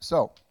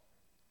So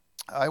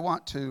I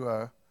want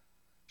to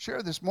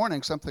share this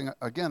morning something,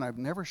 again, I've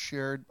never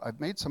shared. I've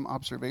made some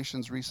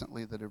observations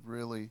recently that have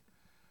really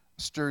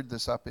stirred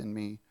this up in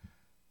me.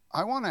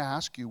 I want to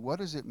ask you, what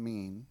does it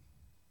mean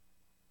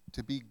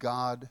to be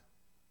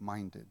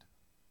God-minded?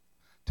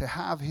 To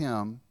have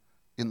him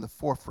in the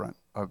forefront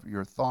of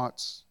your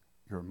thoughts,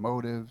 your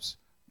motives,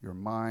 your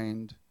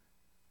mind.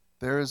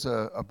 There is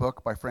a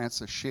book by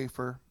Francis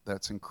Schaeffer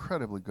that's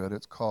incredibly good.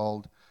 It's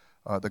called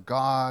The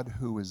God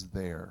Who Is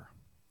There.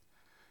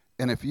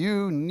 And if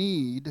you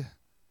need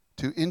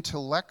to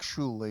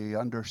intellectually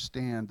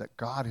understand that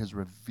God has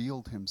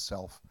revealed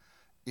himself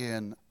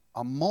in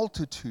a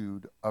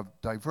multitude of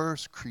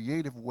diverse,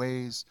 creative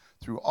ways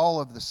through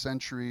all of the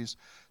centuries,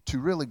 to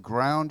really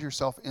ground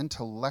yourself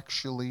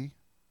intellectually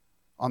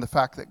on the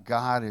fact that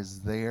God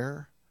is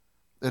there,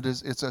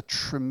 it's a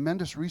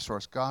tremendous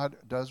resource. God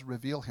does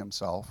reveal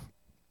himself.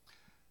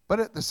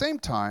 But at the same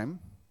time,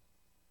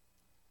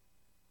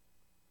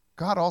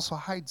 God also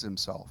hides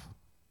himself.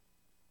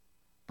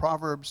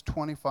 Proverbs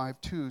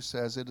 25:2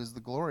 says, "It is the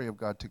glory of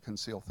God to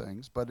conceal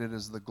things, but it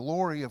is the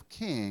glory of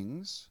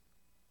kings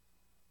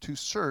to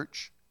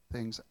search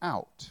things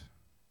out."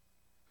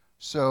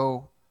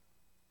 So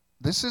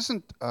this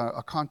isn't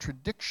a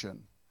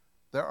contradiction.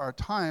 There are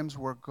times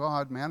where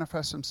God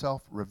manifests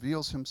himself,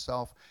 reveals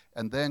himself,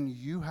 and then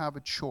you have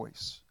a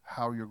choice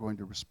how you're going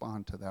to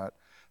respond to that.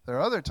 There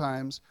are other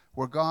times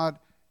where God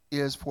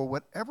is, for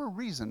whatever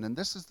reason, and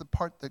this is the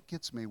part that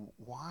gets me,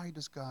 why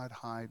does God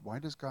hide? Why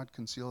does God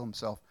conceal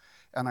himself?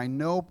 And I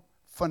know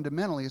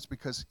fundamentally it's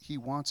because he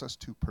wants us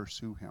to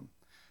pursue him.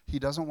 He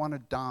doesn't want to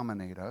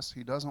dominate us.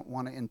 He doesn't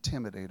want to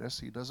intimidate us.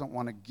 He doesn't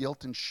want to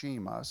guilt and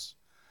shame us.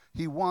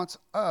 He wants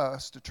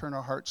us to turn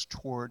our hearts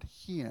toward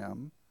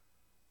him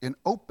in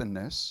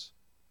openness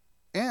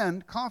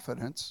and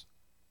confidence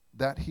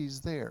that he's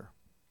there.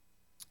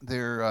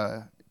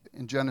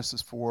 In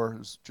Genesis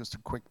 4 is just a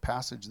quick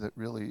passage that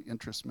really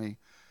interests me.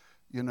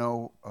 You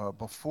know,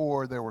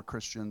 before there were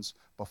Christians,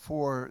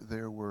 before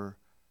there were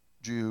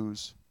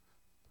Jews,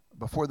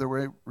 before there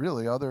were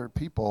really other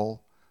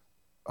people,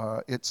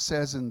 it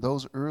says in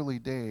those early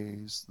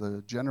days,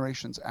 the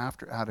generations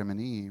after Adam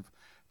and Eve,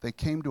 they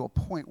came to a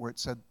point where it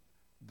said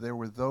there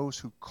were those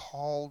who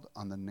called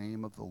on the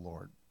name of the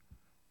Lord.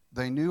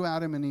 They knew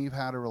Adam and Eve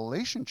had a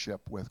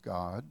relationship with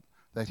God,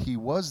 that he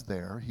was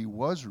there, he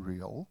was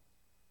real,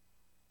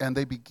 and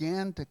they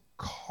began to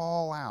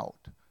call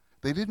out.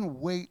 They didn't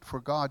wait for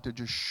God to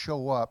just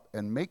show up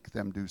and make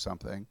them do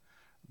something.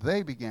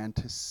 They began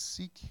to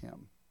seek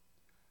him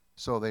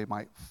so they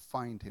might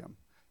find him.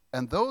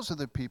 And those are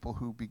the people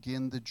who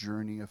begin the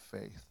journey of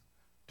faith,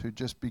 to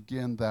just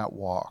begin that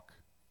walk.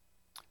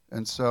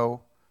 And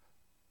so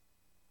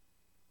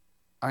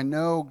I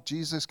know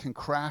Jesus can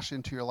crash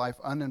into your life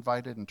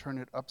uninvited and turn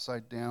it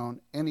upside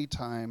down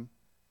anytime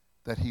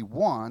that he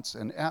wants,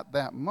 and at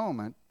that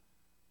moment,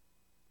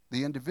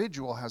 the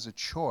individual has a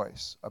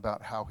choice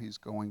about how he's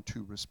going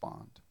to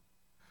respond.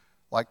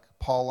 Like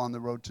Paul on the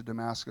road to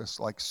Damascus,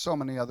 like so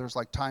many others,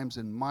 like times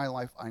in my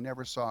life I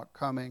never saw it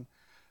coming.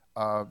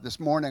 This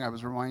morning I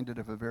was reminded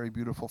of a very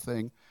beautiful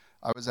thing.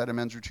 I was at a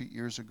men's retreat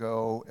years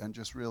ago and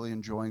just really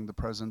enjoying the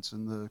presence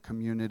in the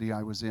community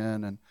I was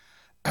in.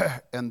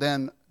 And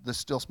then the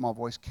still small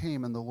voice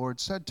came and the Lord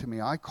said to me,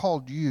 "I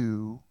called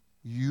you,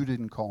 you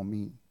didn't call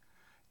me."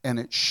 And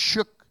it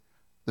shook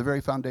the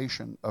very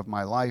foundation of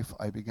my life.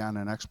 I began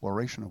an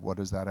exploration of what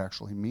does that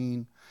actually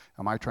mean?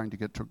 Am I trying to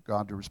get to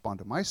God to respond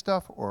to my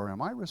stuff, or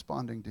am I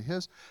responding to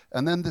his?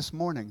 And then this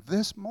morning,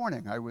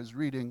 I was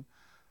reading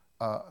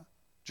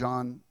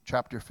John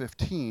chapter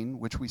 15,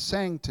 which we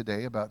sang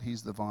today about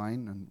he's the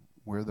vine and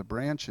we're the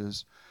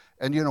branches.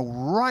 And you know,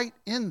 right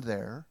in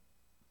there,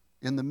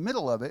 in the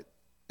middle of it,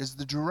 is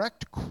the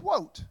direct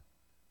quote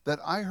that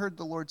I heard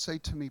the Lord say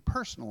to me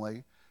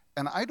personally.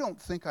 And I don't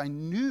think I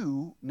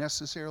knew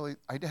necessarily,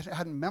 I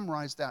hadn't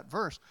memorized that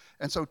verse.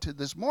 And so to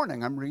this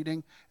morning I'm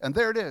reading, and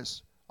there it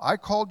is. I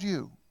called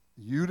you,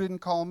 you didn't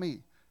call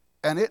me.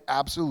 And it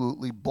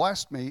absolutely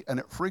blessed me, and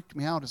it freaked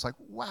me out. It's like,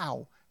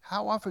 wow,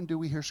 how often do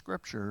we hear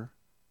scripture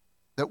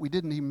that we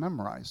didn't even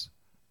memorize,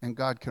 and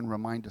God can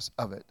remind us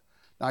of it?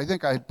 Now, I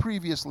think I had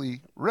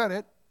previously read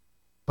it,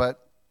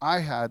 but I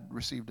had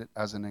received it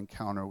as an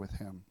encounter with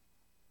him.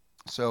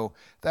 So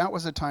that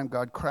was a time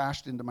God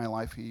crashed into my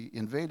life. He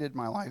invaded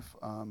my life.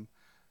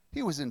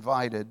 He was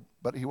invited,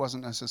 but he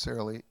wasn't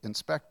necessarily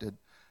inspected.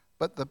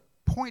 But the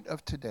point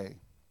of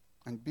today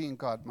and being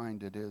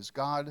God-minded is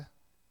God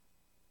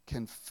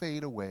can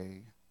fade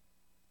away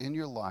in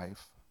your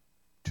life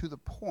to the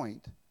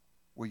point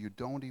where you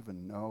don't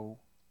even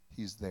know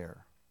he's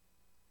there.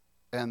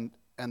 And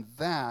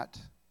that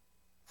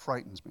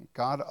frightens me.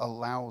 God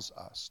allows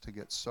us to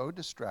get so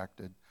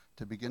distracted,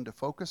 to begin to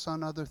focus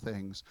on other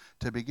things,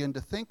 to begin to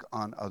think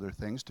on other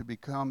things, to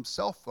become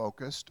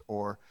self-focused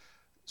or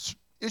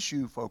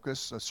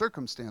issue-focused,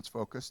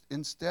 circumstance-focused,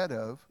 instead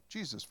of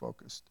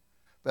Jesus-focused.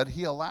 But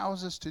he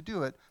allows us to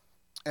do it.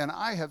 And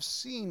I have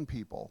seen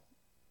people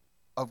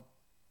of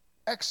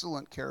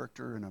excellent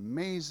character and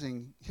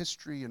amazing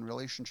history and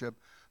relationship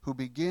who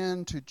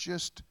begin to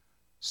just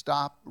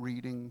Stop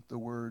reading the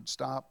Word,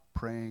 stop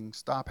praying,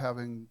 stop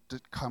having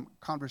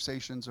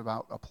conversations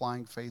about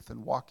applying faith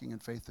and walking in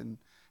faith in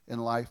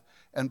life.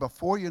 And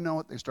before you know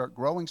it, they start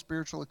growing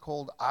spiritually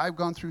cold. I've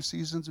gone through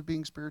seasons of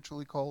being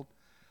spiritually cold.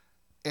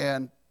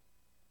 And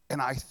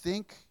I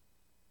think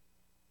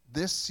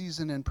this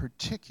season in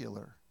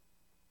particular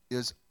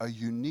is a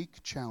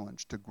unique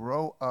challenge to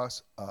grow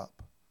us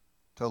up,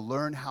 to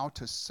learn how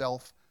to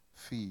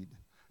self-feed,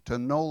 to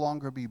no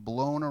longer be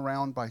blown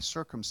around by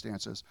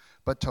circumstances,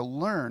 but to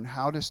learn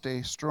how to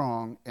stay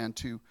strong and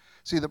to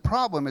see. The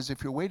problem is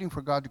if you're waiting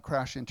for God to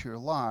crash into your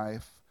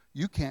life,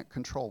 you can't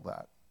control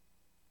that.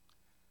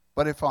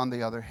 But if, on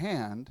the other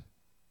hand,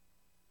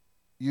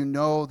 you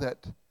know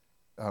that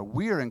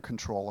we are in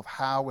control of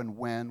how and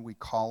when we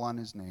call on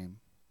his name,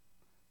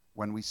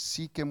 when we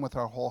seek him with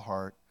our whole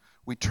heart,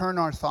 we turn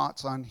our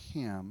thoughts on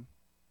him,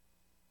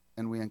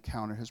 and we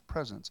encounter his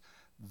presence.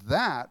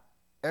 That,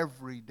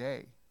 every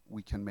day,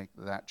 we can make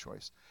that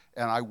choice.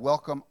 And I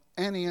welcome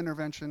any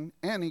intervention,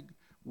 any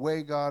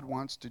way God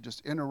wants to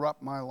just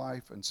interrupt my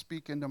life and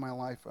speak into my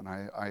life, and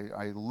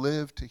I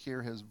live to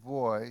hear his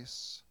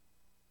voice.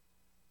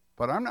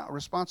 But I'm not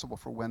responsible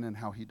for when and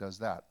how he does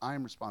that. I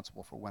am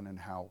responsible for when and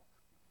how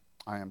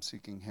I am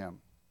seeking him.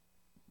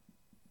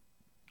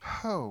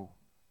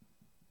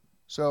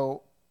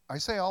 So I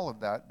say all of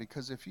that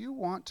because if you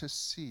want to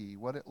see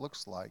what it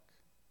looks like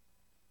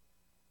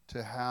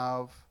to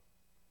have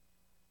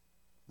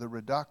the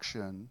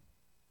reduction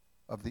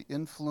of the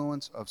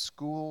influence of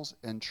schools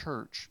and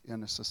church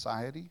in a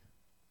society,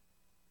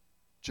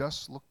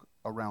 just look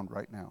around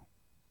right now.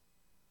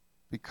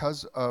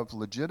 Because of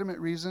legitimate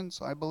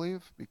reasons, I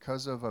believe,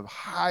 because of a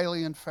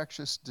highly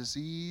infectious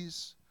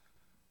disease,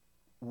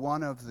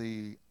 one of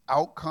the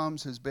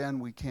outcomes has been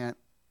we can't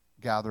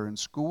gather in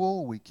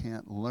school, we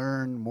can't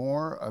learn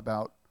more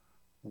about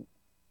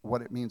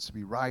what it means to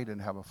be right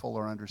and have a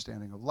fuller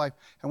understanding of life,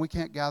 and we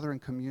can't gather in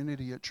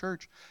community at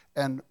church.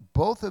 And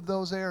both of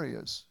those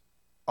areas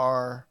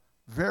are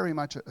very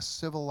much a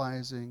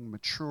civilizing,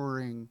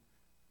 maturing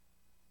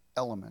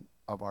element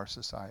of our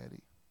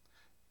society.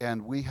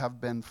 And we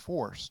have been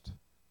forced,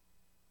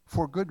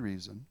 for good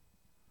reason,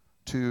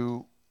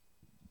 to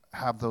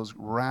have those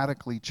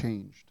radically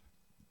changed.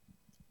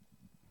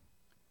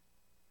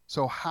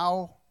 So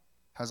how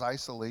has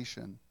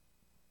isolation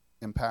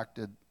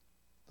impacted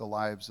the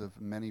lives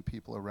of many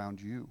people around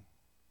you?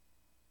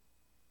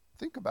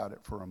 Think about it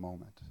for a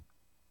moment.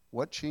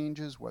 What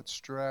changes, what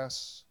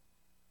stress,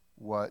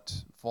 what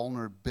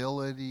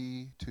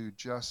vulnerability to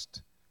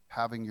just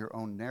having your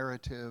own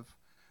narrative?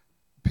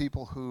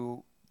 People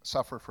who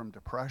suffer from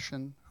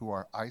depression, who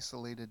are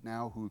isolated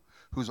now,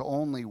 whose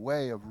only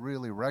way of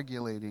really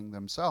regulating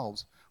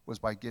themselves was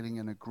by getting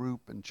in a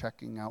group and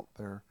checking out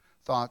their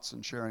thoughts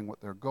and sharing what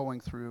they're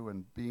going through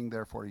and being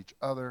there for each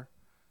other.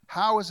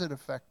 How has it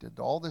affected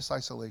all this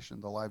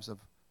isolation, the lives of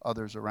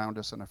others around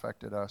us and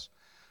affected us?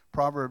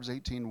 Proverbs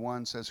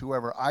 18:1 says,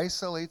 whoever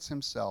isolates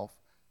himself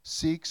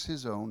seeks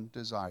his own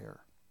desire.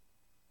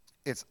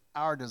 It's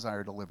our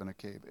desire to live in a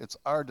cave. It's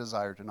our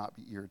desire to not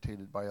be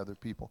irritated by other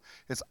people.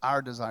 It's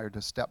our desire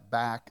to step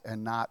back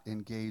and not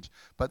engage.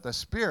 But the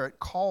Spirit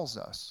calls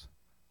us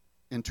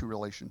into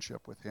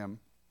relationship with him.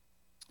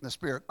 The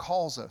Spirit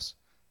calls us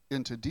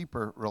into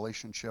deeper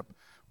relationship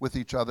with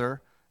each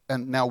other.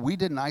 And now we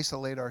didn't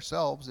isolate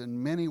ourselves.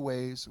 In many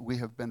ways, we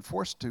have been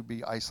forced to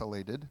be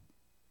isolated,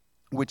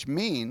 which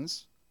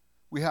means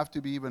we have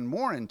to be even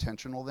more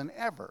intentional than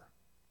ever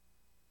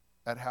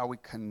at how we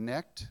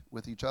connect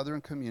with each other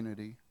in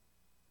community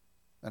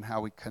and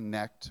how we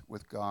connect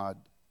with God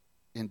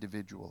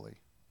individually.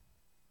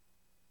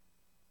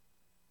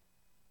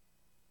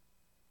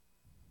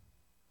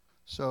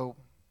 So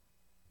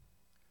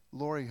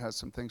Lori has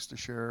some things to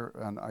share,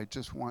 and I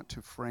just want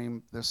to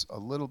frame this a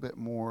little bit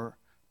more,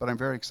 but I'm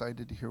very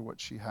excited to hear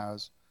what she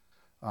has.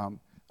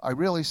 I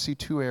really see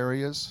two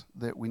areas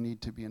that we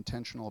need to be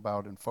intentional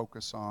about and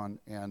focus on,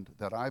 and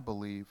that I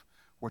believe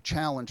we're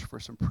challenged for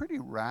some pretty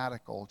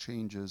radical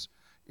changes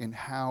in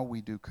how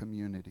we do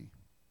community.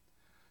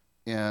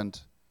 And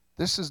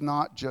this is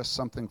not just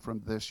something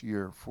from this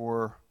year.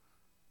 For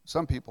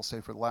some people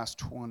say for the last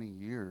 20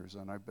 years,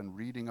 and I've been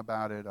reading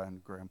about it,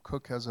 and Graham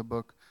Cook has a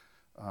book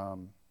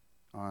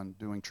on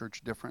doing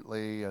church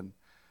differently. And,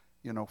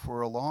 you know,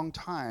 for a long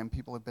time,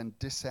 people have been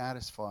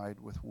dissatisfied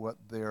with what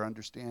their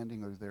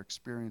understanding or their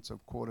experience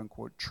of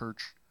quote-unquote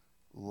church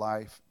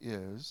life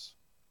is.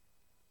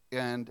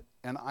 And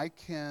I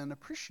can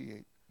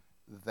appreciate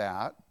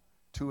that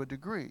to a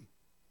degree.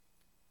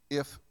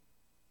 If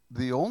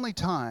the only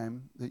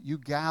time that you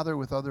gather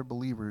with other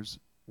believers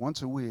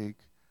once a week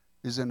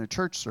is in a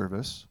church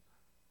service,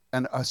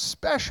 and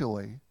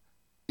especially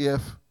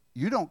if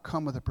you don't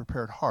come with a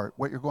prepared heart,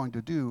 what you're going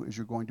to do is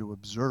you're going to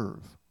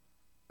observe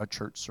a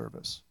church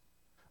service.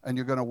 And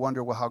you're going to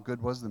wonder, well, how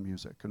good was the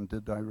music? And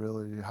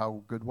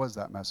how good was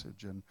that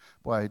message? And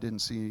boy, I didn't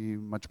see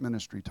much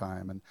ministry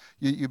time. And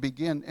you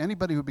begin,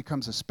 anybody who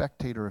becomes a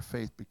spectator of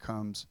faith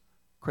becomes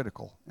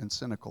critical and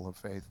cynical of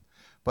faith.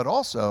 But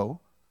also,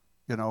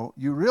 you know,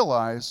 you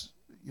realize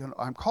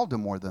I'm called to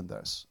more than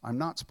this. I'm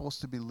not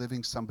supposed to be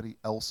living somebody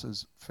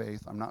else's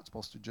faith. I'm not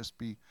supposed to just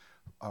be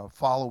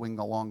following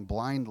along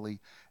blindly.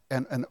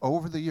 And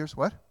over the years,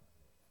 what?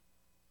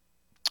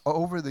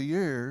 Over the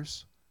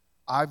years,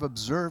 I've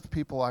observed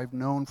people I've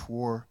known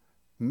for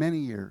many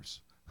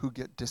years who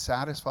get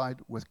dissatisfied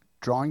with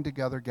drawing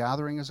together,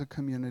 gathering as a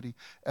community,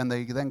 and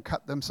they then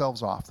cut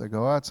themselves off. They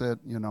go, oh, that's it,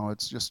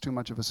 it's just too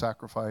much of a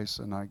sacrifice,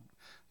 and I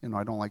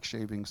don't like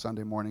shaving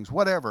Sunday mornings,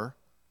 whatever.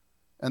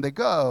 And they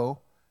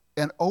go,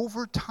 and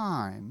over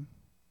time,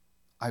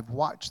 I've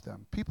watched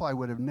them. People I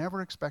would have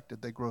never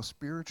expected, they grow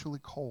spiritually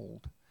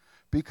cold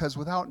because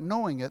without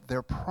knowing it,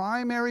 their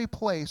primary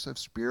place of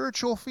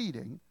spiritual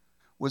feeding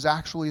was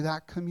actually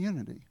that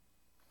community.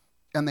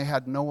 And they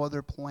had no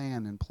other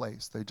plan in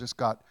place. They just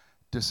got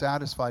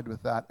dissatisfied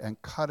with that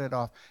and cut it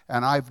off.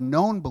 And I've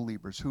known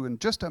believers who in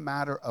just a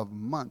matter of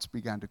months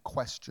began to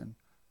question,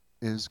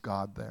 is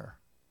God there?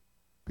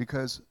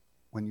 Because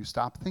when you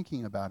stop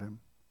thinking about him,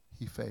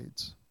 he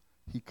fades.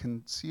 He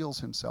conceals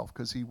himself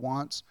because he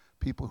wants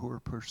people who are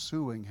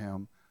pursuing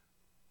him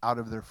out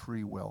of their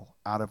free will,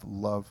 out of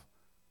love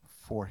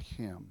for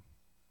him.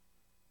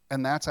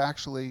 And that's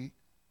actually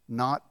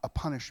not a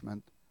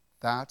punishment.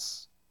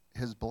 That's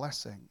his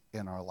blessing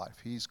in our life.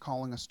 He's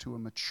calling us to a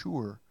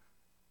mature,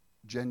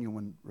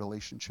 genuine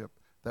relationship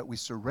that we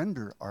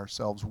surrender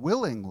ourselves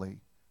willingly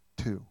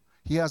to.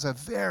 He has a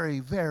very,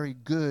 very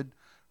good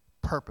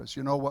purpose.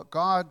 What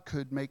God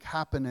could make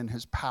happen in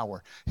his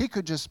power. He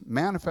could just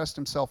manifest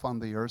himself on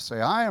the earth,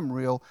 say, I am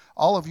real,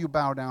 all of you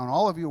bow down,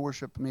 all of you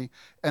worship me,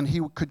 and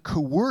he could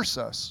coerce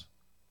us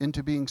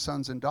into being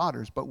sons and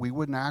daughters, but we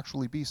wouldn't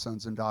actually be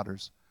sons and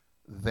daughters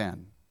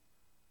then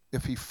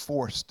if he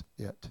forced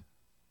it.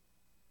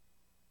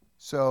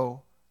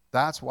 So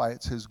that's why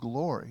it's his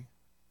glory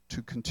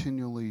to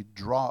continually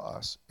draw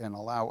us and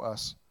allow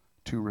us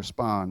to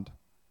respond.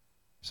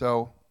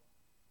 So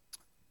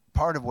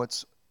part of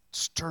what's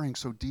stirring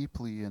so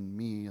deeply in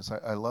me is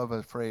I love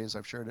a phrase,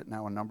 I've shared it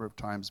now a number of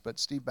times, but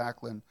Steve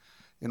Backlund,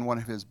 in one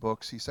of his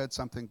books, he said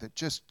something that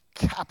just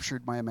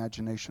captured my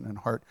imagination and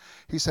heart.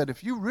 He said,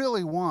 if you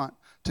really want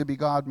to be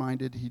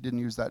God-minded, he didn't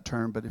use that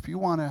term, but if you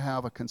want to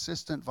have a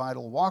consistent,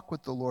 vital walk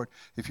with the Lord,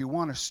 if you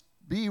want to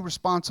be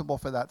responsible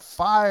for that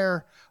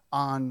fire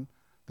on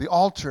the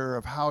altar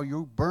of how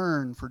you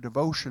burn for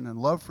devotion and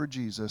love for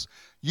Jesus,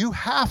 you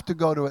have to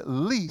go to at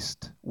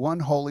least one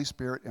Holy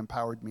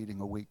Spirit-empowered meeting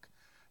a week.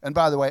 And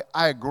by the way,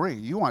 I agree.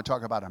 You want to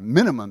talk about a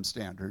minimum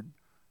standard,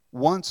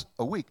 once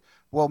a week.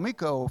 Well,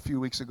 Miko a few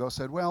weeks ago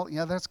said, well,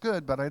 yeah, that's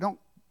good, but I don't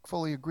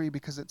fully agree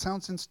because it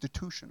sounds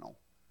institutional.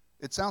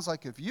 It sounds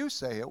like if you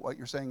say it, what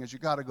you're saying is you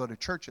got to go to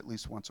church at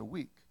least once a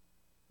week.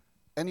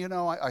 And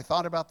I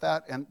thought about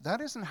that, and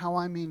that isn't how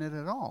I mean it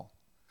at all.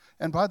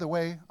 And by the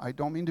way, I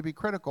don't mean to be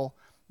critical,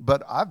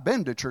 but I've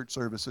been to church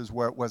services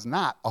where it was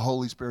not a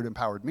Holy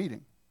Spirit-empowered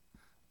meeting.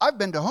 I've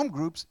been to home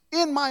groups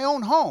in my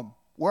own home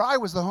where I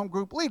was the home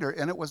group leader,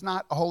 and it was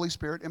not a Holy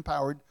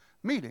Spirit-empowered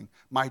meeting.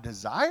 My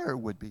desire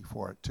would be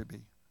for it to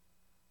be.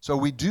 So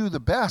we do the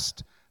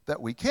best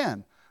that we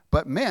can.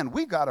 But man,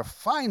 we got to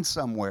find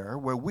somewhere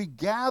where we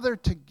gather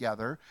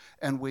together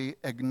and we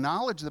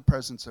acknowledge the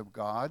presence of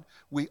God.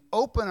 We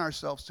open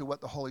ourselves to what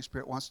the Holy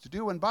Spirit wants to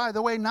do. And by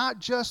the way, not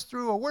just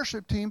through a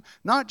worship team,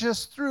 not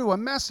just through a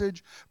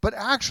message, but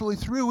actually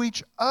through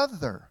each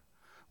other,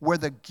 where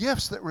the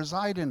gifts that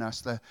reside in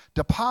us, the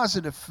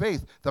deposit of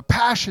faith, the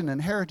passion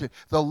inherited,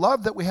 the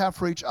love that we have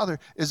for each other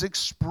is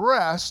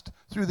expressed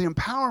through the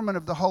empowerment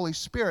of the Holy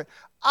Spirit.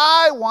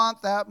 I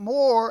want that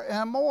more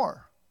and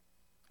more.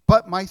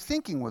 But my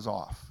thinking was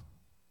off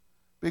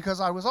because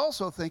I was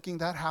also thinking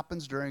that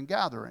happens during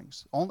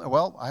gatherings.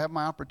 I have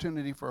my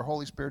opportunity for a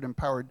Holy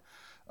Spirit-empowered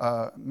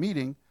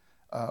meeting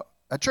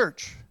at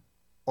church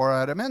or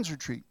at a men's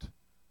retreat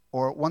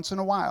or once in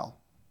a while.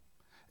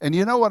 And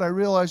you know what I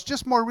realized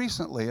just more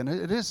recently, and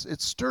it's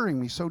stirring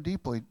me so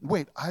deeply.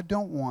 Wait, I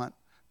don't want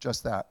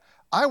just that.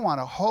 I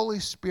want a Holy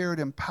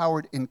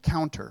Spirit-empowered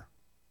encounter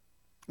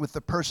with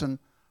the person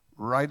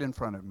right in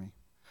front of me.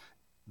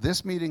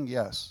 This meeting,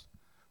 yes.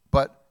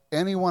 But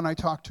anyone I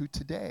talk to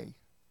today,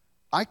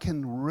 I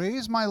can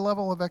raise my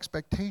level of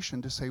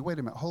expectation to say, wait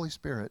a minute, Holy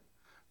Spirit,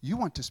 you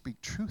want to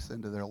speak truth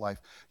into their life.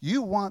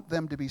 You want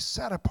them to be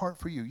set apart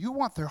for you. You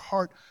want their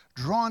heart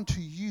drawn to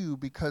you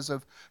because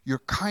of your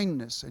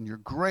kindness and your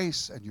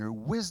grace and your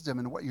wisdom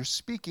and what you're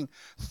speaking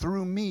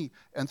through me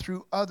and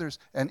through others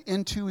and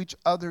into each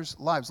other's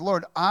lives.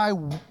 Lord, I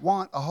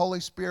want a Holy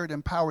Spirit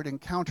empowered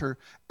encounter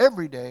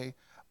every day,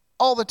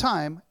 all the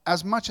time,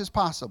 as much as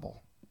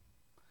possible.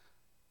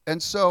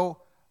 And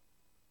so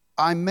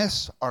I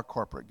miss our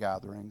corporate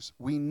gatherings.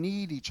 We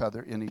need each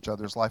other in each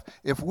other's life.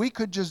 If we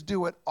could just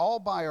do it all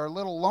by our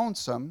little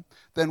lonesome,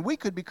 then we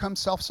could become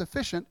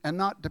self-sufficient and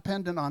not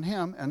dependent on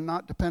him and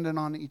not dependent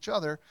on each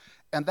other,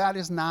 and that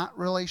is not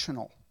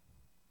relational.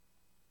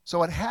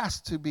 So it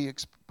has to be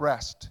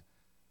expressed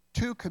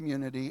to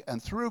community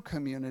and through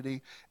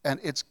community, and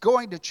it's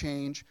going to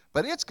change,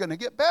 but it's going to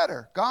get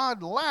better.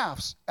 God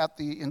laughs at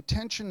the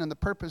intention and the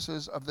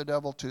purposes of the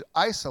devil to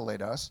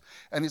isolate us,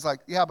 and he's like,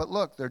 yeah, but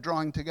look, they're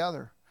drawing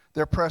together.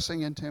 They're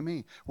pressing into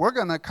me. We're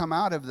going to come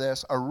out of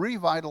this a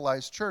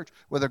revitalized church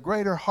with a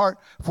greater heart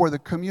for the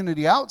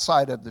community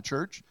outside of the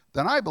church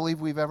than I believe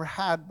we've ever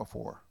had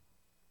before.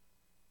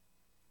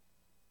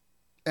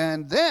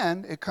 And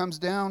then it comes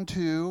down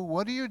to,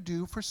 what do you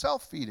do for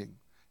self-feeding?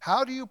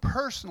 How do you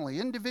personally,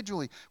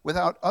 individually,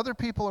 without other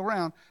people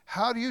around,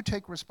 how do you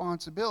take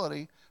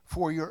responsibility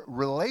for your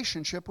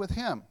relationship with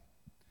Him?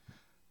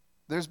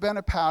 There's been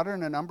a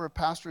pattern. A number of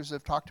pastors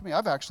have talked to me.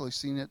 I've actually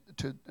seen it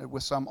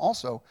with some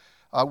also.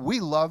 We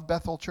love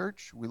Bethel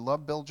Church. We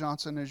love Bill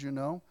Johnson, as you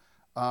know.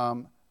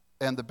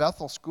 And the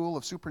Bethel School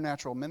of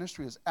Supernatural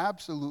Ministry is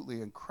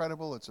absolutely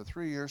incredible. It's a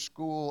 3-year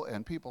school,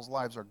 and people's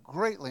lives are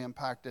greatly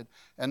impacted.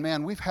 And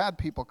man, we've had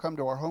people come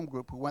to our home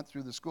group who went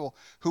through the school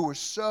who were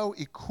so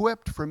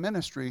equipped for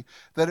ministry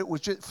that it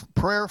was just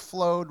prayer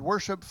flowed,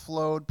 worship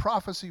flowed,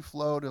 prophecy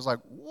flowed. It was like,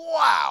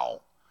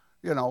 wow!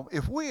 You know,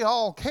 if we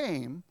all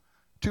came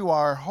to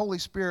our Holy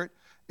Spirit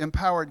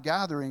empowered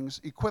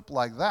gatherings equipped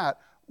like that,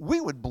 we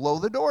would blow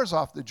the doors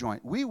off the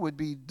joint. We would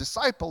be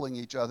discipling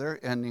each other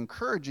and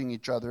encouraging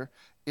each other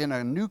in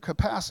a new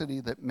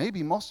capacity that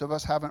maybe most of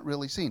us haven't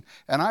really seen.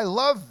 And I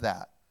love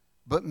that.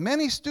 But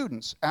many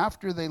students,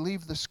 after they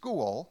leave the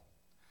school,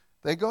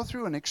 they go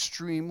through an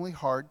extremely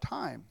hard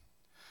time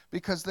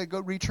because they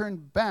return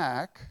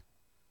back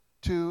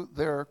to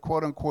their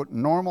quote-unquote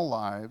normal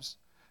lives,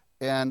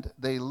 and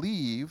they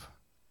leave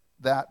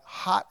that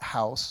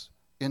hothouse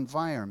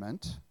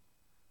environment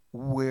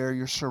where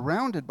you're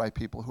surrounded by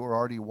people who are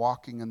already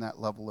walking in that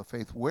level of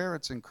faith, where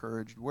it's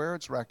encouraged, where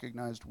it's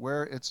recognized,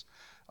 where it's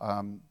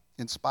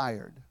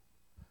inspired.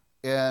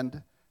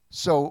 And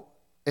so,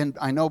 and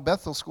I know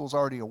Bethel School's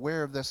already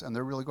aware of this, and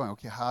they're really going,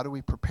 okay, how do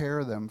we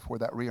prepare them for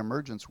that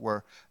reemergence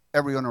where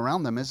everyone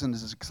around them isn't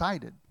as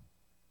excited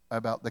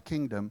about the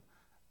kingdom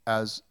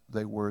as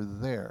they were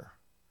there?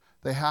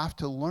 They have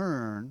to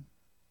learn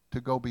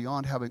to go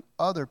beyond having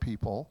other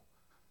people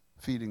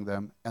feeding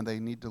them, and they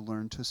need to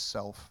learn to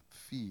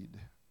self-feed.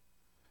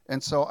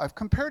 And so I've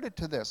compared it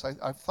to this.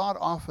 I've thought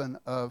often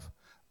of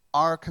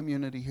our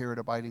community here at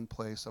Abiding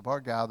Place, of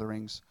our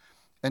gatherings.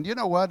 And you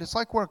know what? It's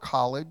like we're a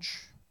college,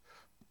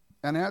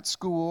 and at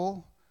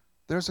school,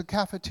 there's a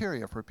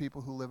cafeteria for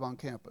people who live on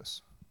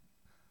campus.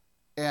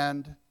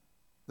 And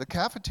the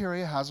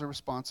cafeteria has a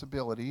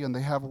responsibility, and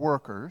they have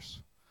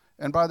workers.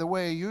 And by the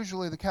way,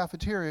 usually the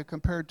cafeteria,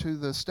 compared to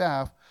the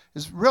staff,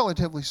 is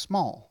relatively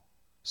small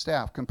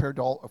staff compared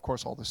to,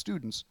 all the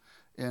students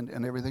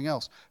and everything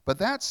else. But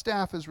that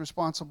staff is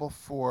responsible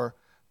for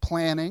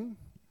planning,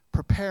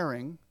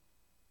 preparing,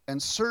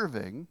 and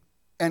serving,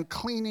 and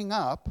cleaning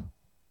up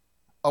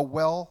a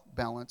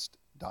well-balanced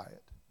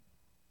diet.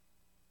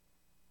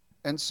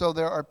 And so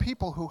there are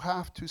people who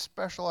have to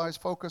specialize,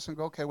 focus, and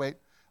go, okay, wait,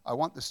 I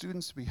want the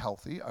students to be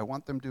healthy. I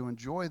want them to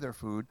enjoy their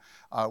food.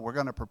 We're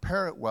going to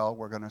prepare it well.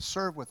 We're going to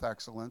serve with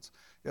excellence.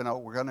 You know,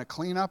 we're going to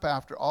clean up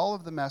after all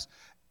of the mess.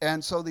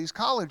 And so these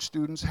college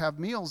students have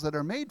meals that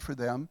are made for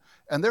them,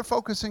 and they're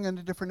focusing in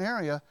a different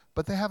area,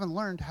 but they haven't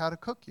learned how to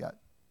cook yet.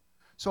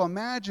 So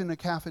imagine a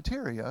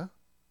cafeteria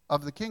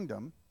of the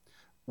kingdom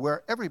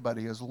where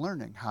everybody is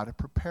learning how to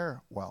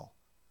prepare well,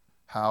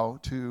 how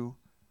to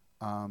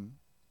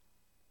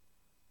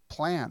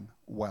plan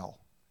well,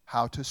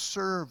 how to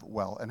serve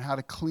well, and how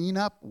to clean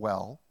up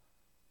well,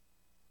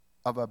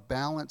 of a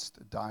balanced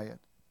diet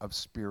of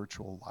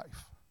spiritual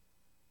life,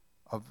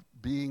 of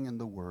being in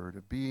the Word,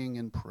 of being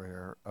in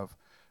prayer, of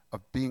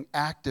being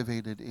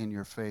activated in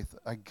your faith.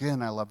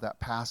 Again, I love that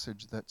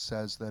passage that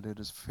says that it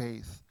is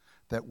faith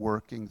that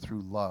working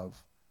through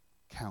love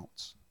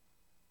counts.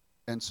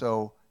 And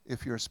so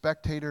if you're a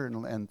spectator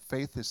and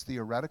faith is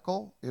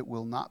theoretical, it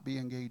will not be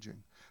engaging.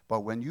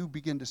 But when you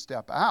begin to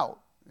step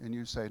out and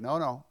you say,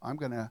 no, I'm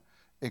going to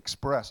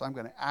express, I'm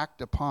going to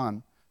act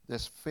upon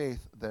this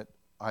faith that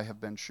I have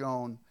been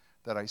shown,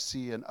 that I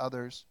see in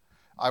others.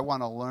 I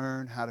want to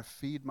learn how to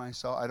feed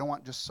myself. I don't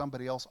want just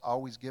somebody else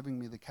always giving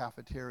me the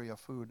cafeteria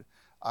food.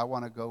 I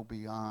want to go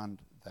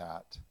beyond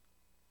that.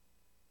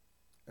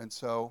 And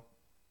so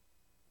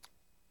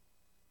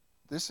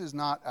this is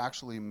not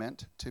actually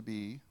meant to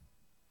be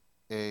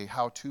a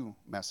how-to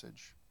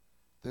message.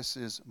 This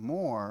is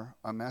more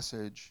a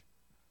message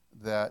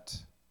that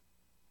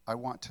I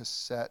want to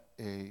set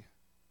a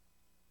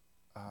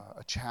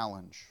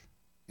challenge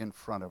in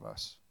front of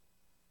us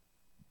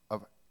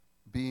of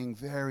being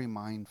very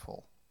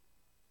mindful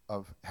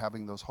of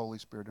having those Holy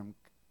Spirit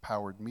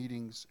empowered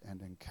meetings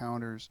and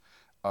encounters,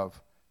 of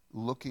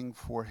looking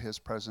for His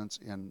presence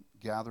in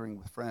gathering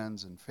with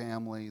friends and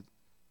family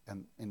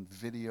and in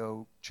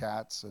video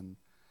chats. And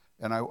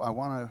I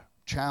want to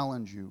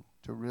challenge you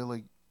to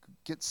really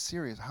get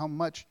serious. How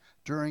much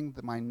during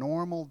my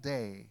normal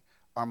day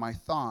are my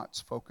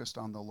thoughts focused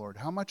on the Lord?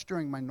 How much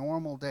during my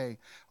normal day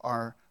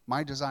are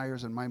my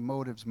desires and my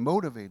motives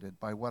motivated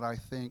by what I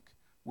think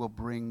will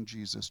bring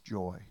Jesus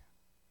joy?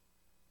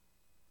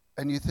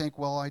 And you think,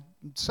 well,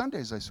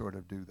 Sundays I sort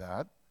of do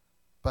that.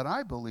 But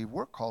I believe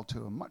we're called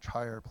to a much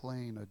higher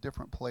plane, a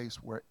different place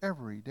where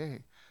every day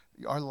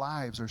our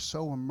lives are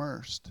so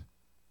immersed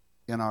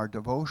in our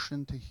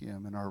devotion to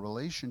Him, in our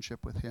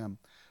relationship with Him,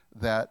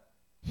 that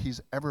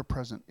he's ever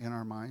present in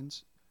our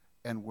minds,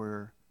 and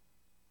we're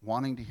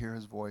wanting to hear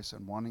his voice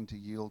and wanting to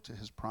yield to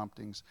his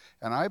promptings.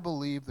 And I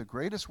believe the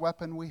greatest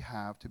weapon we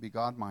have to be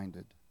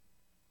God-minded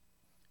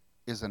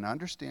is an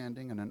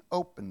understanding and an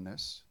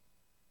openness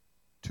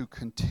to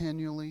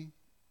continually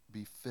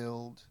be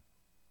filled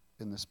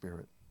in the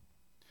Spirit.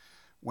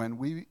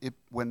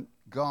 When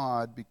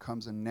God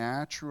becomes a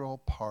natural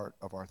part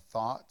of our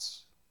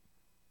thoughts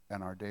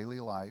and our daily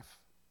life,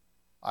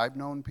 I've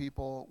known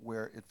people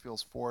where it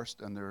feels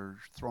forced and they're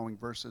throwing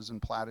verses and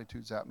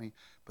platitudes at me,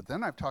 but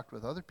then I've talked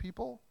with other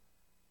people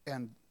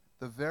and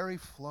the very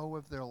flow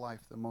of their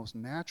life, the most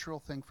natural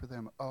thing for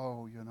them,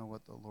 oh, you know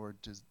what, the Lord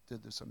just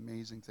did this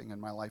amazing thing in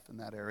my life in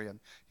that area, and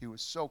he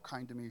was so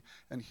kind to me,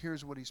 and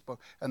here's what he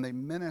spoke. And they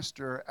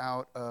minister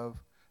out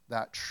of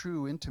that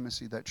true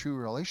intimacy, that true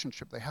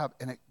relationship they have,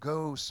 and it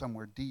goes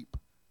somewhere deep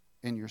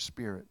in your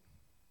spirit.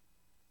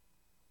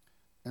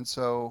 And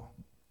so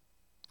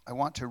I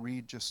want to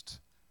read just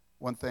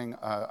one thing.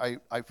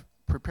 I've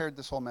prepared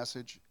this whole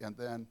message, and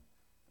then...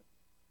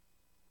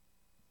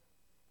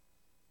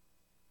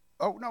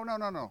 Oh, no.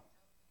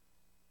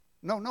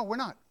 No, we're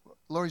not.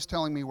 Lori's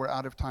telling me we're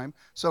out of time.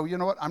 So you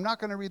know what? I'm not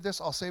going to read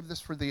this. I'll save this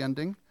for the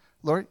ending.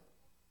 Lori,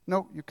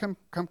 no, you come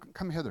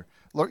hither.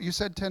 Lori, you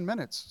said 10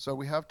 minutes, so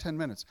we have 10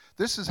 minutes.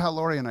 This is how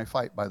Lori and I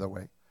fight, by the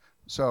way.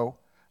 So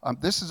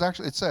this is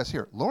actually, it says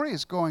here, Lori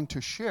is going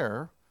to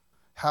share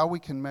how we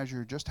can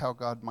measure just how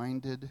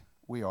God-minded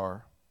we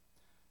are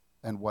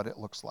and what it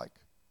looks like.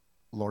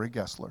 Lori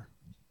Goessler.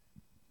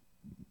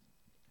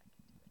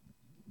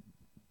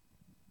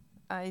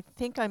 I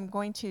think I'm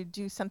going to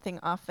do something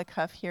off the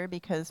cuff here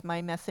because my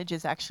message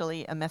is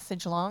actually a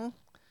message long.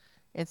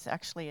 It's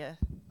actually a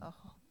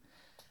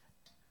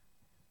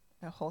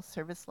whole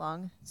service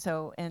long.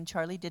 So, and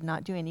Charlie did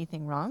not do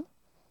anything wrong.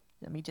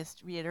 Let me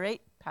just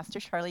reiterate, Pastor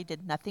Charlie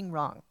did nothing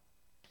wrong.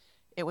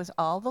 It was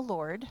all the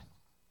Lord.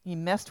 He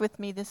messed with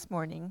me this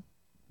morning.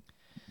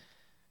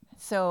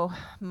 So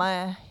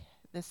the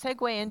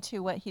segue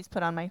into what he's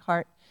put on my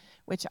heart,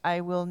 which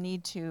I will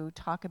need to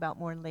talk about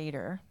more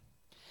later.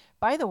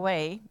 By the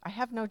way, I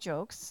have no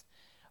jokes,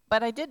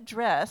 but I did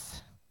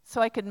dress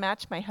so I could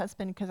match my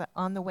husband, because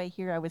on the way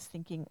here I was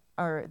thinking,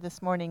 or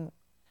this morning,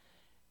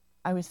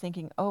 I was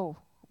thinking, oh,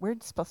 we're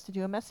supposed to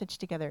do a message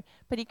together.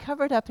 But he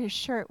covered up his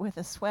shirt with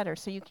a sweater,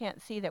 so you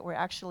can't see that we're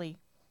actually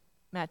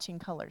matching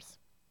colors.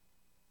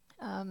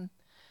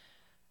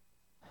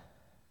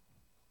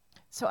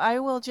 So I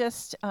will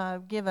just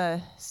give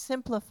a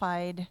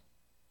simplified,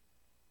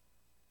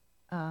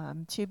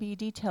 to be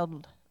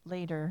detailed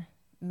later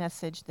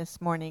message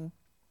this morning.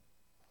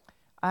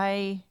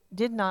 I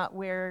did not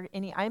wear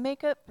any eye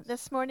makeup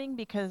this morning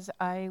because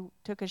I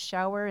took a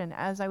shower, and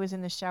as I was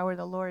in the shower,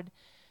 the Lord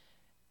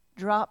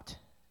dropped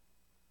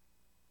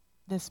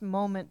this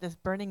moment, this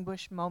burning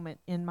bush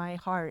moment in my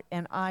heart,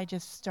 and I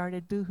just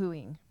started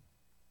boo-hooing.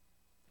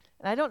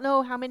 And I don't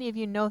know how many of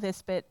you know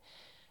this, but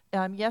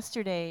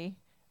yesterday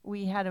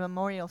we had a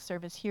memorial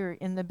service here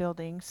in the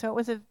building, so it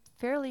was a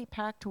fairly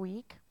packed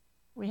week.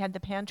 We had the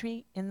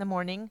pantry in the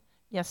morning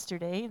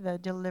yesterday,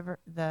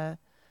 the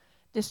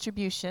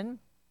distribution,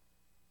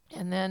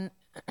 and then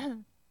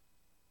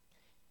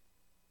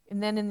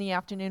in the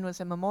afternoon was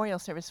a memorial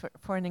service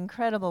for an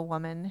incredible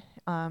woman.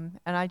 And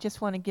I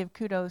just want to give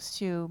kudos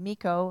to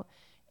Miko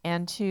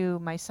and to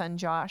my son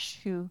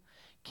Josh, who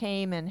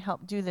came and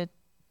helped do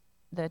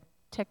the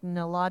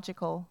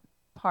technological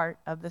part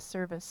of the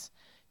service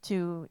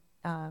to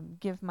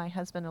give my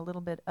husband a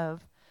little bit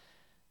of,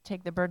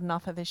 take the burden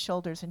off of his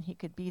shoulders, and he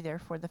could be there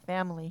for the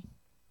family.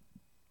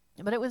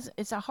 But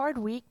it's a hard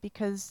week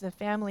because the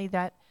family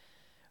that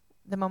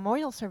the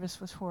memorial service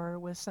was for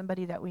was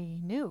somebody that we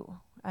knew.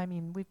 I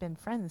mean, we've been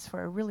friends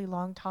for a really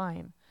long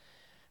time.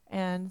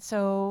 And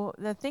so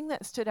the thing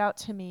that stood out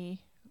to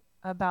me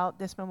about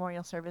this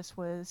memorial service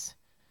was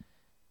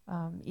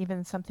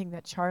even something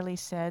that Charlie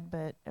said,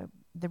 but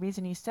the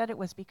reason he said it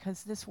was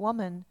because this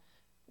woman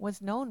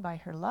was known by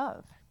her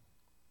love.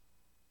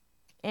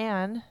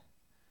 Anne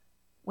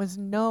was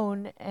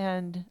known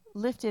and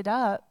lifted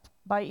up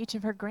by each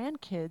of her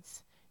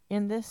grandkids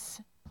in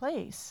this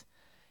place,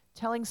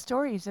 telling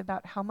stories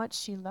about how much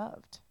she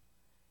loved.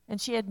 And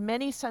she had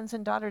many sons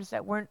and daughters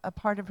that weren't a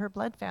part of her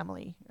blood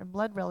family or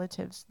blood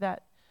relatives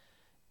that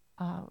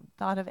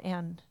thought of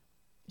Anne.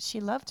 She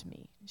loved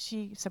me.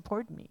 She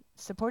supported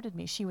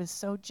me. She was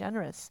so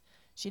generous.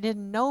 She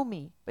didn't know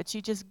me, but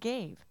she just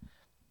gave.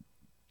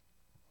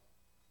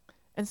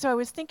 And so I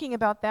was thinking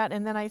about that,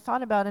 and then I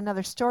thought about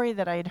another story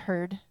that I had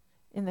heard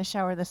in the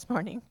shower this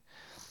morning.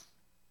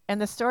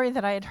 And the story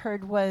that I had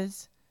heard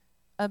was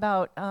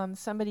about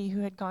somebody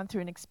who had gone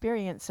through an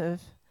experience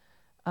of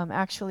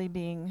actually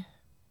being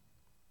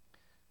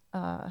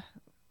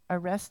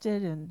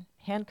arrested and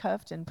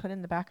handcuffed and put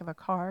in the back of a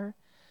car.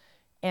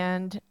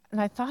 And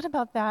I thought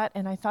about that,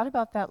 and I thought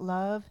about that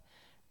love,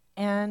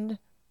 and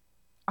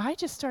I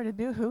just started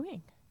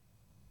boo-hooing.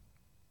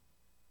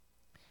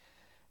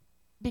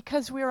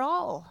 Because we're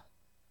all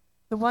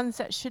the ones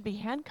that should be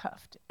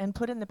handcuffed and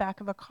put in the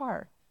back of a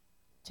car.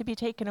 to be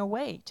taken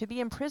away, to be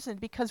imprisoned,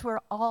 because we're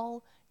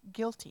all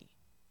guilty.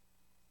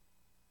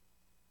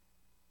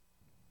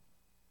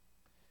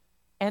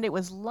 And it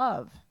was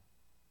love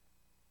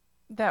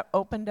that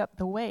opened up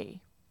the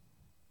way.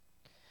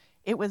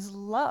 It was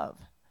love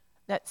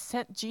that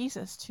sent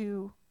Jesus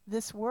to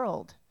this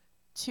world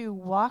to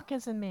walk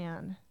as a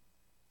man,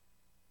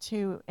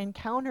 to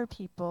encounter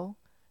people,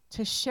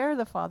 to share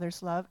the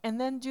Father's love,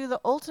 and then do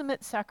the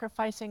ultimate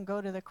sacrifice and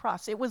go to the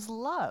cross. It was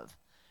love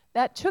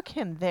that took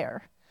him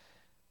there.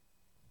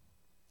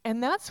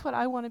 And that's what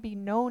I want to be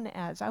known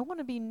as. I want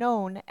to be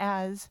known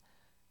as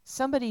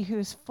somebody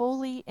who's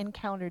fully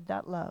encountered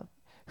that love,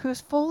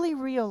 who's fully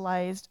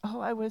realized,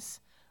 oh,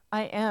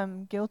 I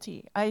am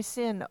guilty. I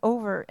sin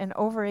over and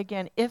over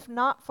again. If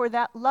not for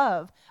that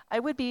love,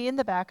 I would be in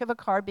the back of a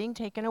car being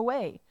taken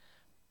away.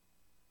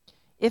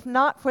 If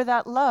not for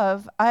that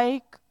love,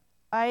 I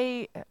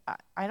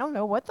don't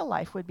know what the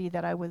life would be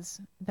that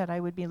I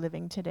would be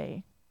living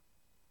today.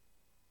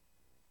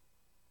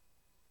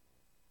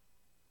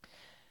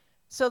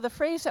 So the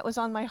phrase that was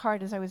on my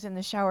heart as I was in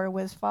the shower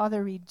was,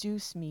 Father,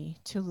 reduce me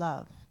to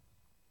love.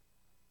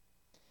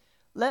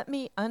 Let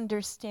me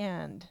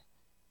understand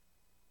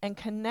and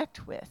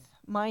connect with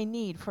my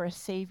need for a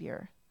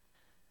Savior.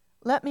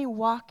 Let me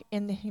walk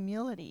in the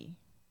humility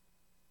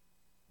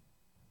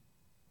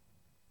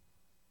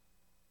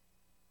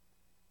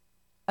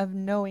of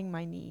knowing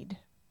my need.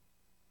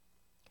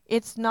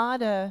 It's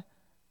not a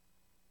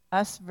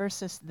us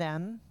versus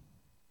them.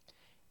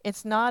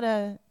 It's not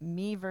a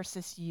me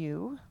versus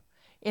you.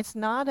 It's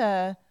not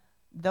a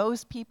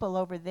those people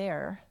over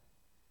there.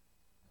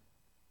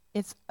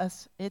 It's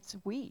us, it's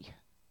we.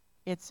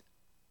 It's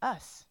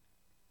us.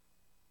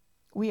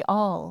 We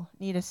all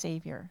need a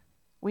Savior.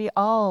 We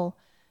all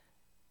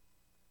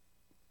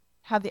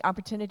have the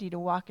opportunity to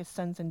walk as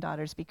sons and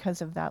daughters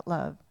because of that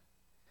love.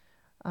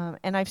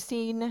 And I've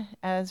seen,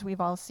 as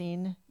we've all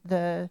seen,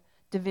 the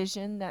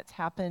division that's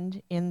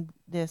happened in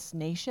this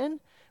nation.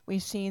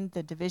 We've seen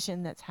the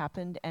division that's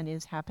happened and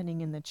is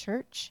happening in the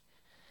church.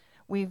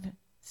 We've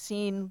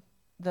seen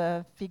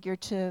the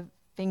figurative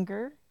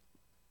finger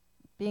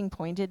being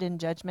pointed in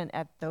judgment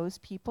at those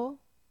people,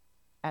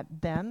 at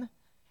them.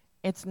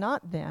 It's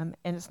not them,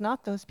 and it's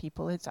not those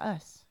people, it's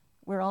us.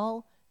 We're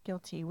all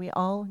guilty. We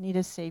all need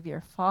a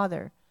Savior.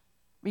 Father,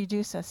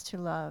 reduce us to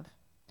love.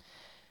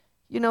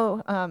 You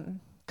know,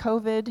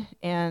 COVID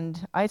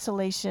and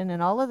isolation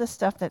and all of the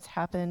stuff that's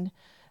happened,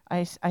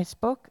 I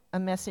spoke a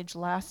message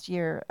last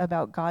year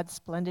about God's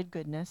splendid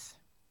goodness.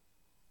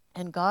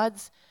 And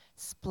God's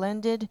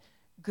splendid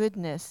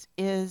goodness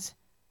is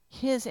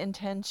his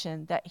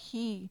intention that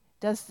he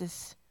does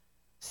this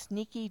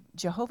sneaky,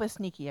 Jehovah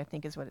sneaky, I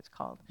think is what it's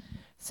called.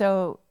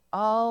 So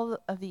all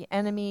of the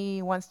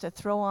enemy wants to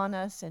throw on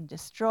us and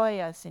destroy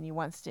us, and he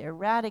wants to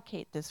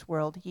eradicate this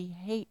world. He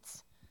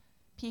hates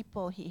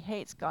people. He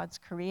hates God's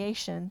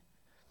creation.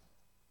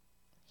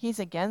 He's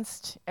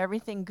against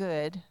everything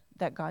good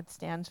that God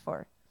stands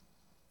for.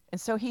 And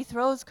so he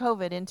throws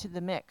COVID into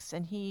the mix,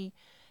 and he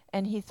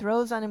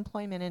throws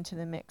unemployment into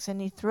the mix,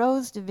 and he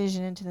throws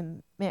division into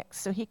the mix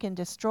so he can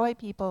destroy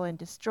people and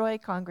destroy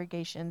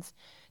congregations,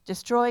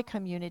 destroy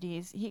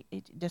communities,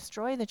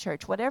 destroy the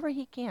church, whatever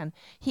he can.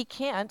 He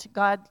can't.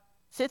 God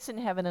sits in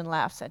heaven and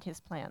laughs at his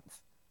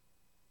plans.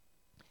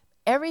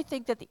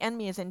 Everything that the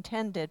enemy has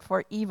intended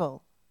for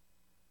evil,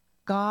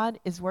 God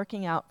is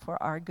working out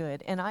for our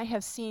good. And I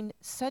have seen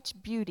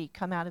such beauty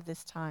come out of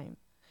this time.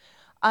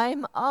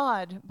 I'm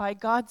awed by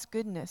God's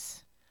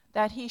goodness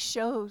that he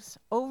shows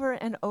over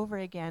and over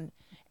again.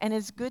 And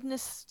his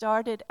goodness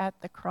started at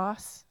the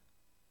cross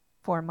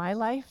for my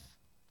life,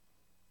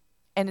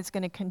 and it's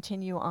going to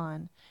continue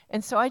on.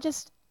 And so I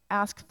just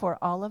ask for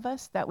all of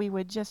us that we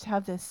would just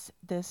have this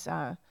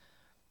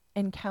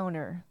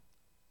encounter.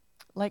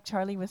 Like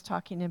Charlie was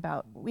talking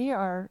about, we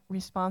are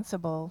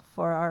responsible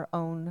for our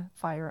own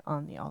fire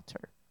on the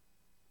altar.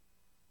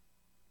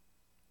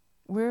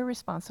 We're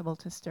responsible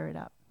to stir it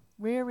up.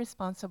 We're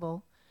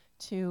responsible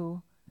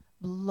to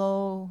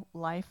blow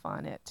life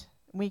on it.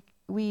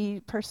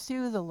 We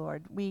pursue the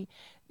Lord.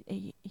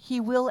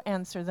 He will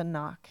answer the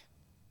knock.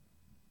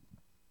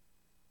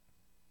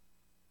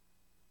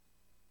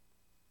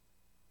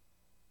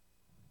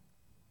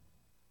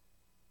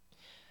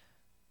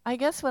 I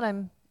guess what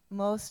I'm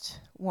most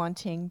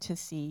wanting to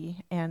see,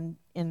 and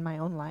in my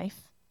own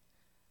life,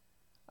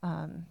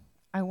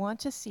 I want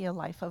to see a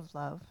life of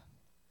love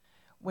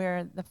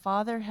where the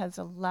Father has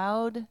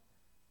allowed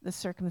the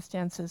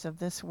circumstances of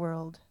this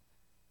world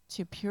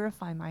to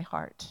purify my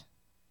heart,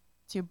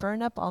 to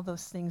burn up all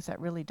those things that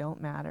really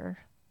don't matter.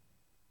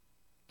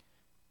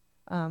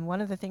 One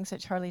of the things that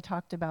Charlie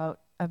talked about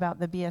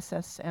the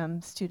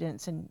BSSM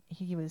students, and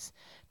he was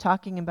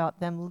talking about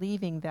them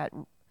leaving that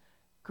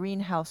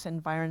greenhouse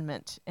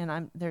environment,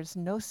 and there's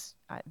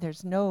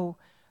no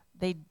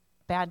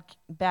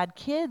bad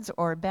kids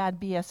or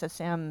bad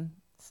BSSM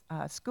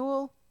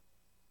school.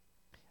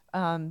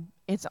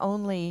 It's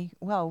only,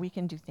 well, we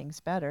can do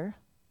things better.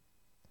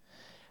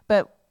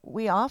 But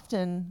we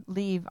often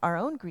leave our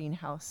own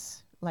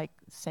greenhouse like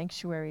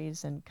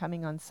sanctuaries and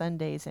coming on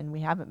Sundays, and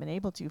we haven't been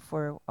able to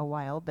for a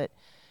while, but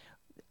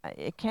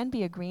it can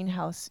be a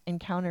greenhouse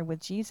encounter with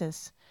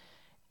Jesus.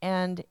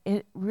 And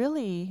it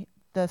really,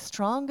 the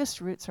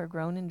strongest roots are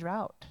grown in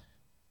drought.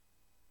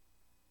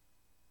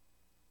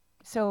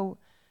 So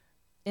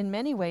in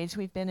many ways,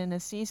 we've been in a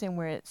season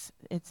where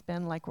it's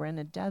been like we're in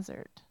a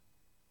desert.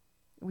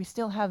 We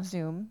still have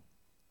Zoom.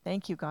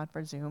 Thank you, God,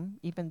 for Zoom,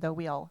 even though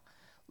we all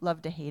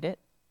love to hate it.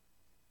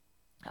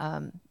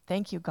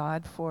 Thank you,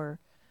 God, for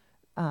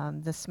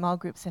the small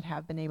groups that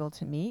have been able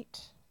to meet.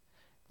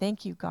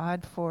 Thank you,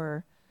 God,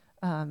 for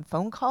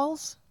phone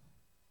calls.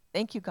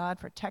 Thank you, God,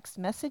 for text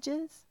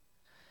messages.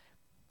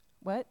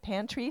 What?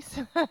 Pantries?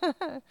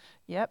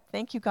 Yep.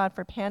 Thank you, God,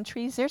 for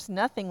pantries. There's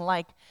nothing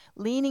like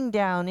leaning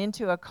down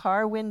into a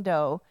car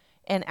window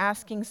and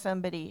asking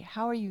somebody,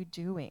 how are you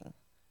doing?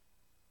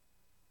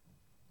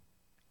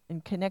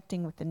 And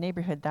connecting with the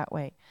neighborhood that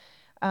way.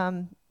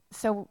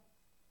 So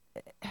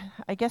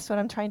I guess what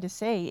I'm trying to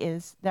say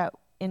is that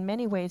in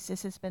many ways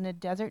this has been a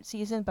desert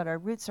season, but our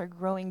roots are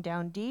growing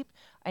down deep.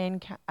 I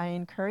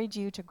encourage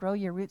you to grow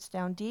your roots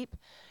down deep.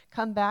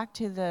 Come back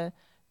to the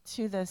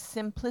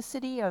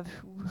simplicity of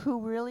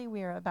who really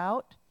we're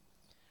about.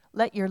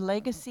 Let your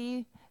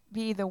legacy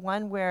be the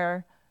one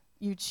where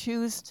you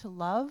choose to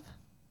love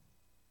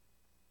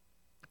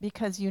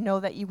because you know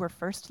that you were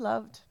first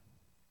loved.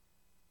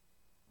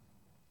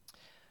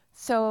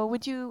 So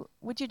would you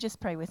just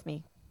pray with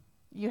me?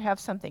 You have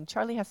something.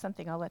 Charlie has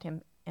something. I'll let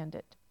him end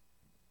it.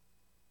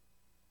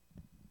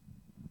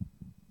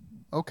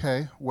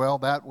 Okay, well,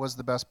 that was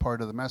the best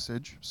part of the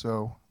message.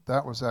 So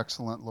that was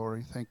excellent,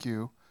 Lori. Thank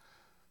you.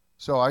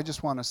 So I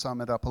just want to sum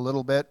it up a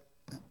little bit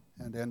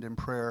and end in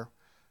prayer.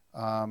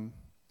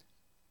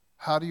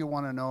 How do you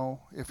want to know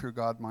if you're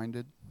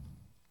God-minded?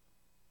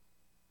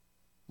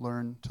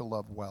 Learn to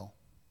love well.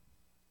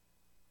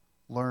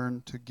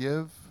 Learn to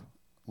give.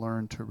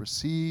 Learn to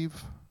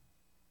receive.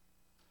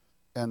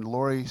 And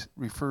Lori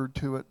referred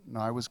to it, and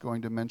I was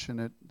going to mention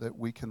it, that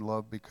we can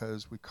love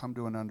because we come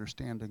to an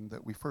understanding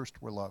that we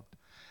first were loved.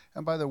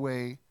 And by the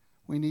way,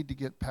 we need to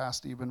get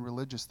past even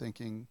religious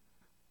thinking.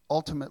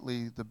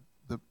 Ultimately, the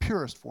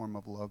purest form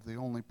of love, the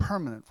only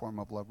permanent form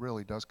of love,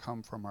 really does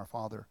come from our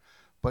Father.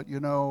 But you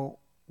know,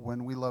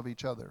 when we love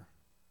each other,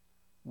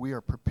 we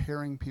are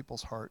preparing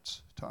people's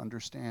hearts to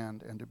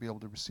understand and to be able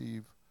to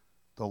receive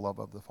the love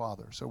of the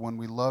Father. So when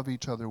we love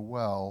each other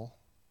well,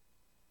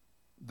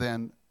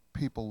 then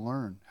people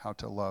learn how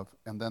to love,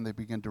 and then they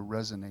begin to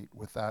resonate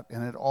with that.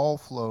 And it all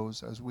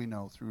flows, as we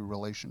know, through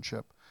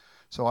relationship.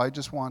 So I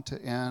just want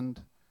to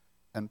end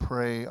and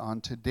pray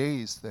on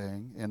today's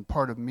thing. And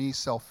part of me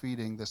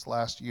self-feeding this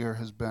last year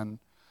has been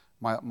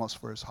my utmost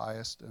for his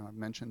highest, and I've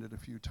mentioned it a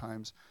few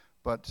times.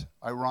 But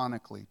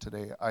ironically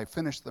today, I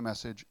finished the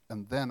message,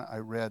 and then I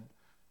read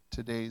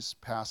today's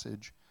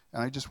passage,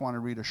 and I just want to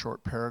read a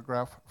short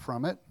paragraph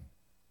from it.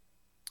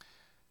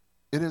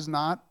 It is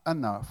not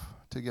enough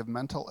to give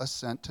mental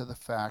assent to the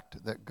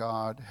fact that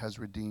God has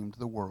redeemed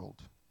the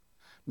world,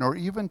 nor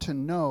even to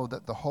know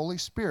that the Holy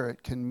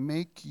Spirit can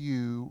make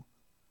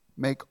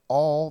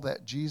all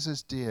that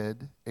Jesus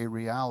did a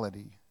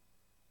reality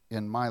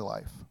in my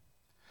life.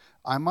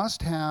 I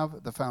must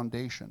have the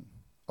foundation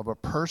of a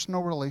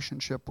personal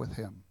relationship with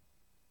him.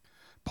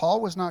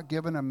 Paul was not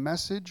given a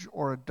message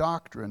or a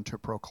doctrine to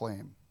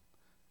proclaim.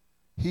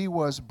 He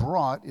was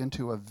brought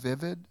into a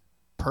vivid,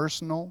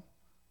 personal,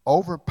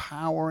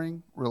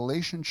 overpowering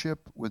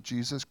relationship with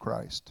Jesus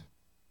Christ.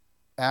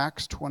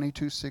 Acts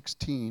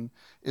 22:16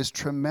 is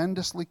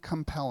tremendously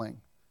compelling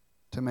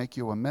to make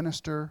you a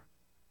minister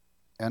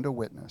and a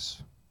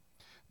witness.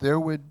 There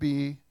would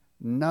be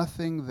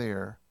nothing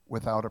there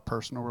without a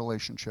personal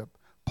relationship.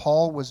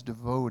 Paul was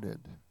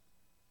devoted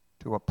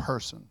to a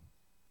person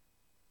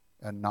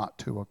and not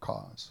to a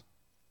cause.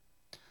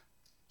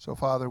 So,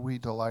 Father, we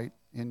delight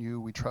in you.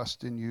 We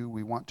trust in you.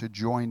 We want to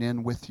join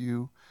in with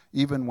you,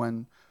 even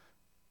when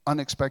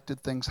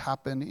unexpected things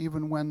happen,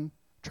 even when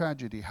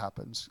tragedy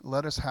happens.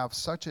 Let us have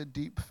such a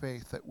deep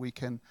faith that we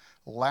can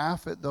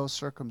laugh at those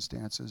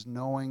circumstances,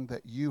 knowing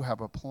that you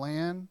have a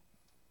plan.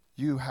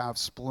 You have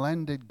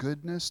splendid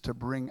goodness to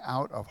bring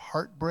out of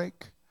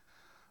heartbreak.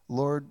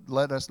 Lord,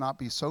 let us not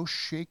be so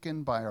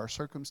shaken by our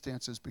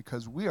circumstances,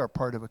 because we are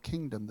part of a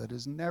kingdom that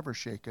is never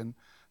shaken,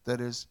 that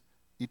is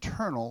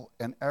eternal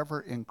and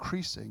ever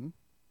increasing.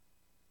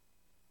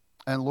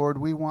 And Lord,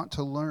 we want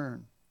to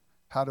learn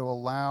how to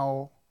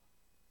allow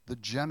the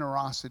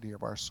generosity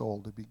of our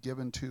soul to be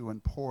given to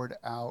and poured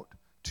out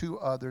to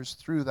others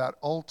through that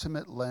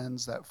ultimate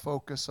lens, that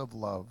focus of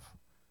love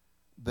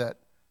that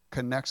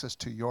connects us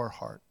to your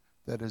heart,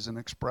 that is an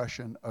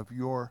expression of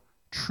your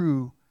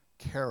true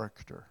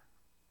character.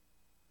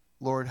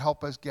 Lord,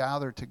 help us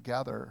gather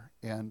together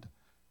and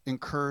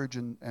encourage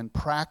and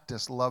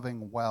practice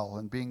loving well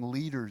and being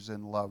leaders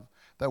in love,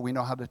 that we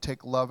know how to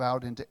take love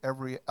out into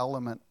every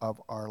element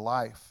of our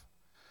life.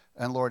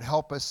 And Lord,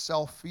 help us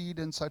self-feed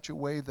in such a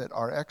way that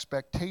our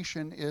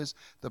expectation is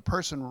the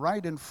person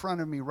right in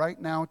front of me right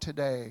now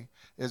today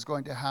is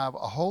going to have a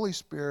Holy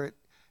Spirit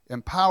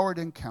empowered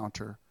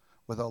encounter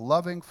with a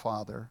loving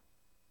Father.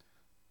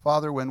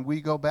 Father, when we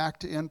go back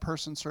to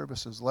in-person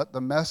services, let the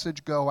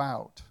message go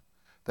out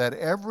that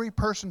every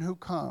person who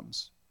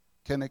comes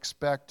can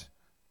expect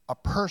a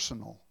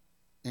personal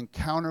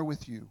encounter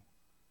with you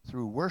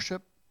through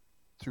worship,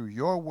 through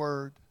your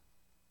word,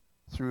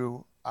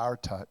 through our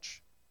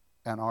touch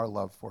and our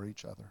love for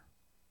each other.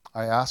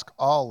 I ask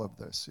all of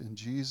this in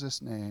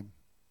Jesus' name.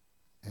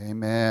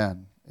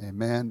 Amen.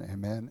 Amen.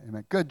 Amen.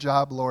 Amen. Good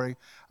job, Lori.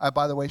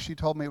 By the way, she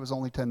told me it was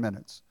only 10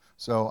 minutes.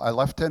 So I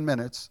left 10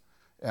 minutes,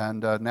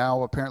 and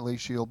now apparently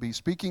she'll be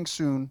speaking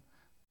soon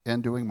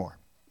and doing more.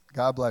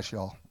 God bless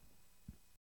y'all.